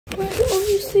Well,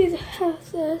 obviously they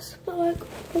have this, but like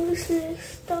obviously they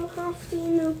still have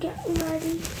to, get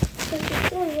ready for the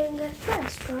day and get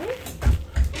dressed, right?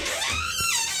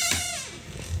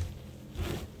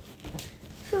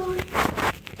 So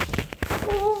I'm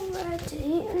all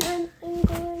ready, and then I'm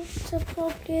going to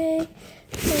probably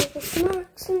make the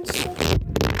snacks and stuff.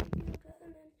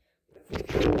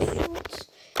 And then shorts.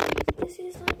 This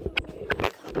is like a really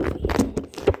comfy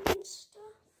and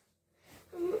stuff.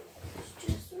 It's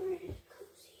just really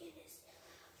cozy and it's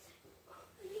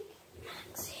really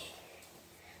maxy.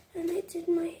 And I did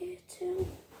my hair too.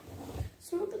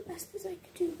 It's not the best as I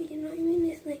could do, but you know what I mean?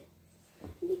 It's like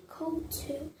really cold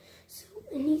too. So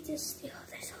I need to steal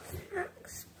this off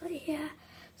Max. But yeah,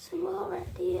 so I'm all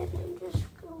ready and I'm just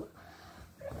going.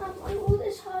 Like all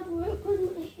this hard work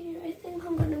on my hair, I think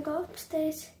I'm gonna go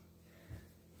upstairs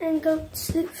and go to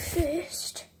sleep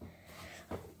first.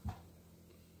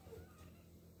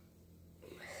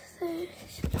 I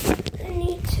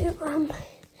need to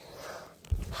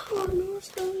oh no,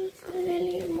 so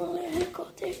Lily and Molly, I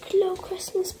got their little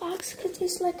Christmas bags because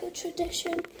it's like a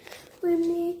tradition with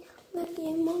me, Lily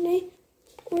and Molly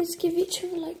always give each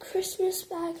other like Christmas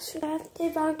bags for birthday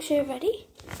bags. You ready?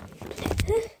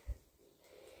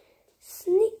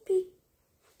 Sneak peek.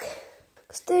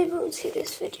 Because they won't see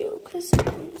this video because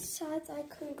I'm sad I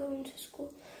couldn't go into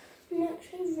school. I'm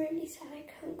actually really sad I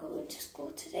can't go into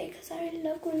school today because I really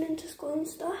love going into school and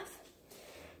stuff.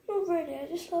 Not really, I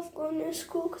just love going to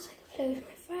school because I can play with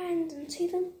my friends and see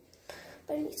them.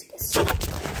 But I need to get sleep.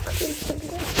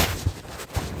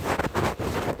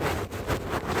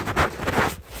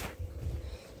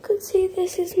 You can see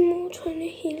this is more trying to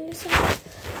heal us out.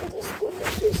 But the school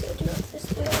actually said not this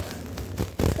way.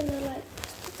 And they're like,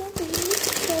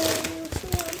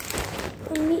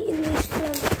 I'm eating these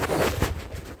flumps.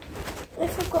 I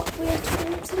forgot we had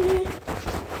flumps in here.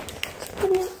 I'm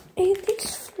going to eat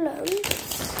these flumps.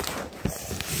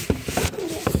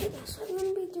 Yeah, so that's what I'm going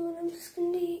to be doing. I'm just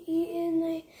going to be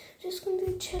eating, just going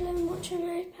to be chilling, watching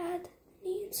an iPad, and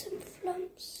eating some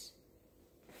flumps.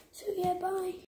 So yeah, bye.